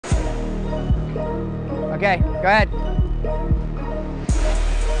Okay, go ahead.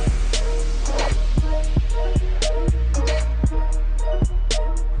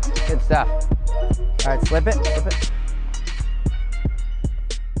 Good stuff. All right, slip it, slip it.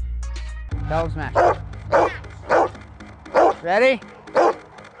 Dog smash. Ready?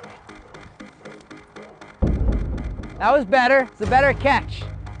 That was better. It's a better catch.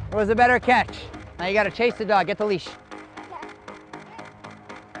 It was a better catch. Now you gotta chase the dog. Get the leash.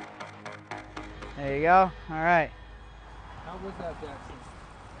 There you go. All right. How was that, Jackson?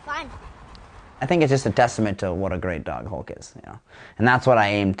 Fine. I think it's just a testament to what a great dog Hulk is, you know, and that's what I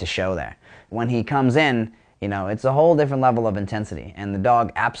aim to show there. When he comes in, you know, it's a whole different level of intensity, and the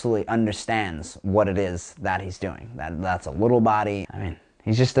dog absolutely understands what it is that he's doing. That's a little body. I mean,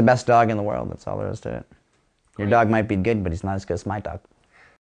 he's just the best dog in the world. That's all there is to it. Your dog might be good, but he's not as good as my dog.